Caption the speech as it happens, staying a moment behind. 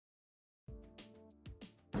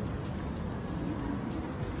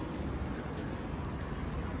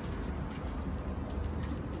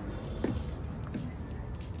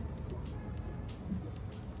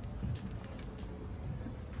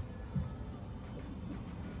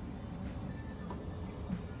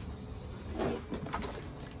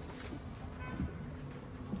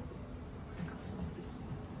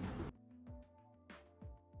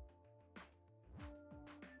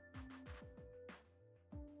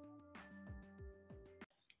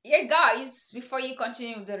Yeah, guys, before you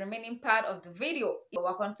continue with the remaining part of the video,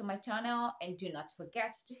 welcome to my channel and do not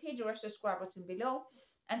forget to hit the red subscribe button below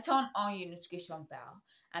and turn on your notification bell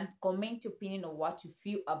and comment your opinion on what you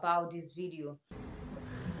feel about this video.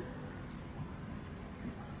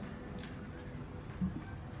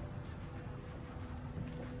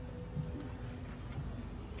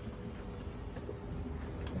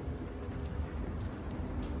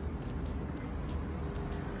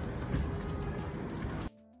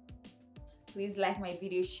 Please like my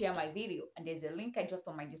video, share my video, and there's a link I dropped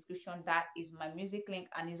on my description. That is my music link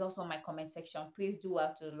and is also my comment section. Please do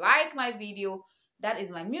well to like my video. That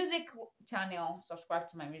is my music channel. Subscribe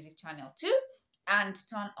to my music channel too and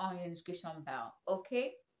turn on your notification bell.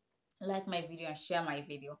 Okay, like my video and share my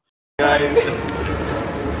video, Guys,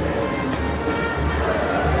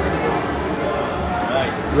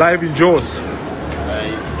 Live in Jos. are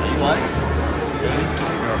you live?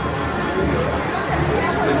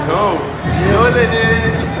 Let's go. Yo, lady.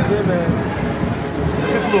 Yeah, man.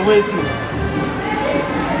 People are waiting.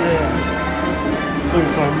 Yeah.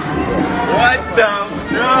 What the?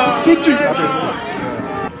 No. Tutti.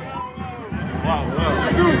 Wow, wow.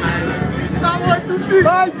 Tutti. I'm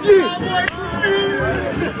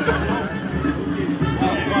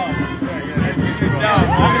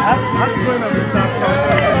going to be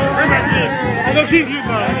I don't keep you,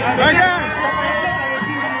 man.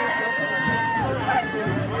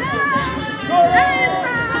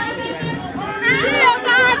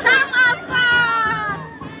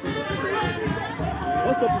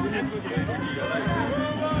 What's up with you?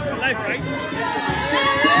 Life, right?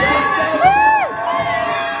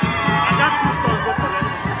 I got this one. Go for that.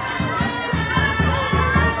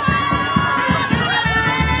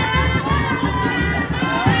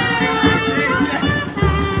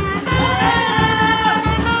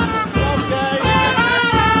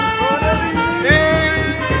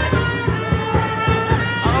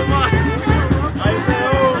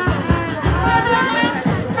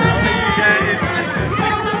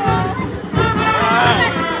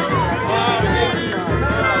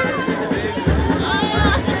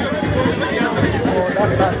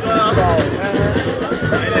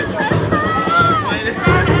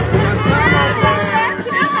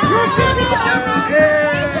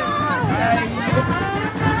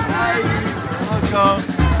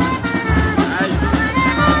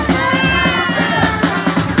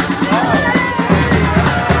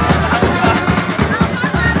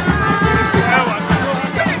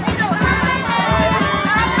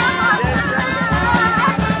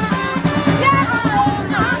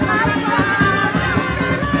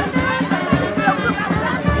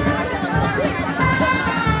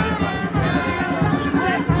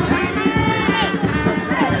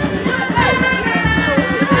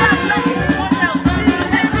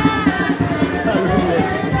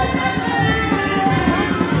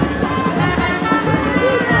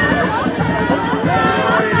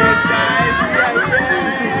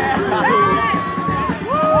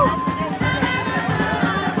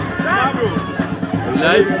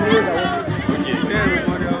 Live?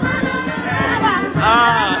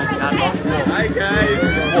 Hi guys.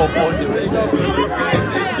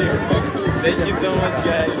 Thank you so much,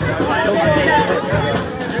 guys.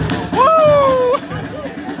 Woo!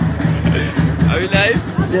 Are we live?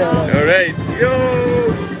 Yeah. All right. Yo.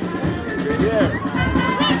 Yeah.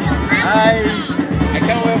 Hi. I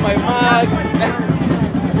can't wear my mask.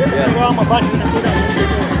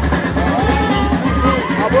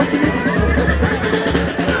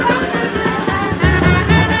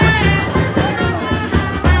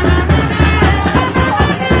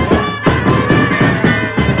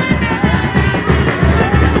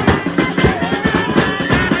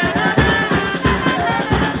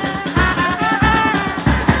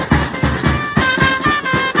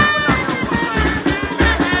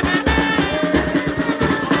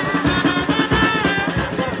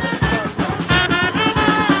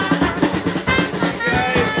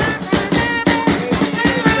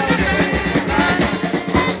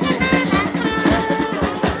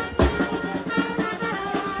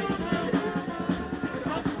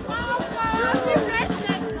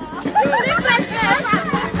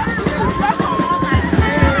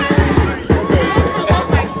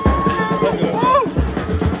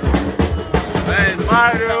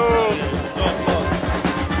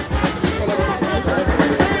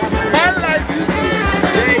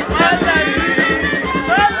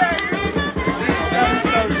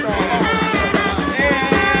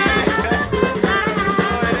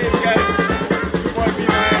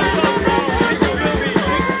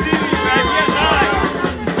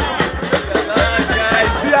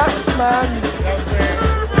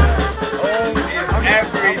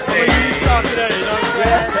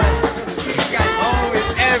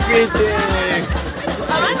 anything.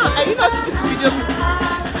 Are you not this video?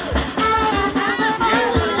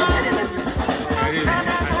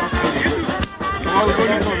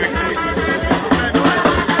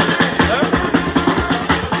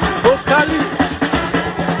 Vocally.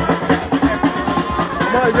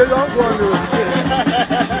 Come on, you don't go on the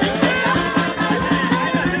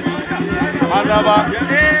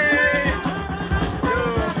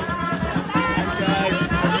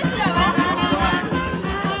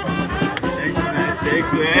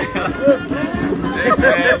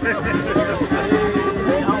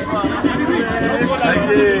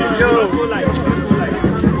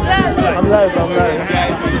I'm live.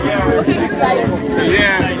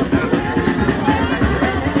 Yeah.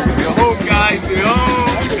 You're home, guys. You're home.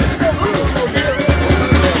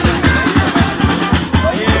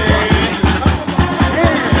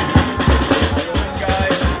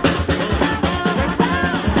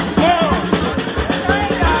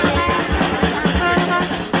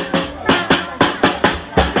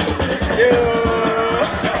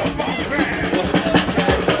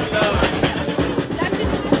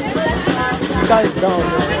 Guys down.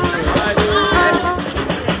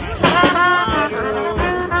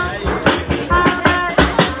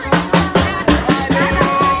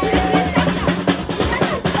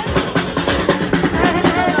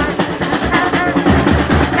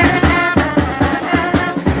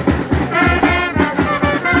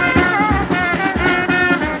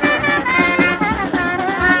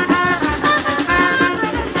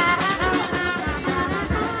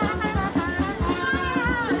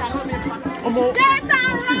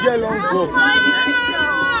 Get long go.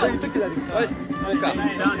 So you take it like this.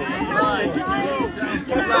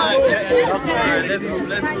 Let's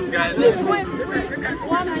move, guys. Let's move.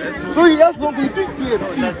 So he has no big here.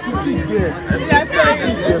 Let's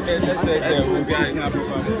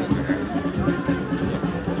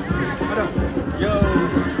Yo.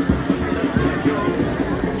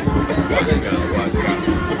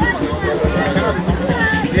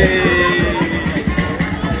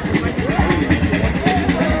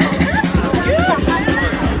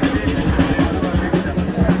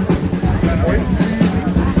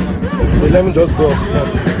 Let me just go snap.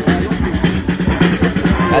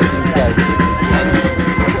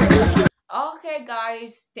 Okay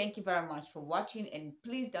guys, thank you very much for watching, and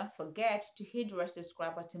please don't forget to hit the red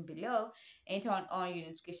subscribe button below and turn on your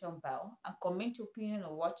notification bell and comment your opinion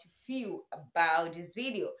on what you feel about this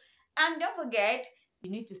video. And don't forget, you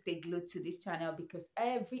need to stay glued to this channel because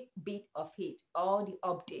every bit of it, all the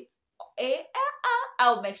updates,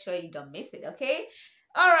 I'll make sure you don't miss it. Okay,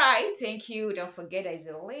 all right, thank you. Don't forget, there's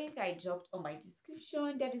a link I dropped on my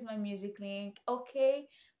description. That is my music link. Okay,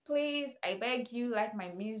 please, I beg you, like my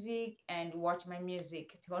music and watch my music.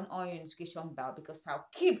 Turn on your notification bell because I'll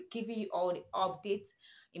keep giving you all the updates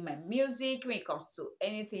in my music when it comes to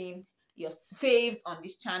anything, your faves on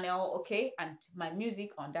this channel, okay, and my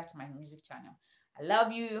music on that my music channel. I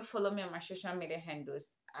love you. Follow me on my social media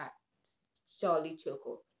handles at Charlie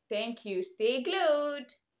Choco. Thank you. Stay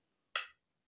glued.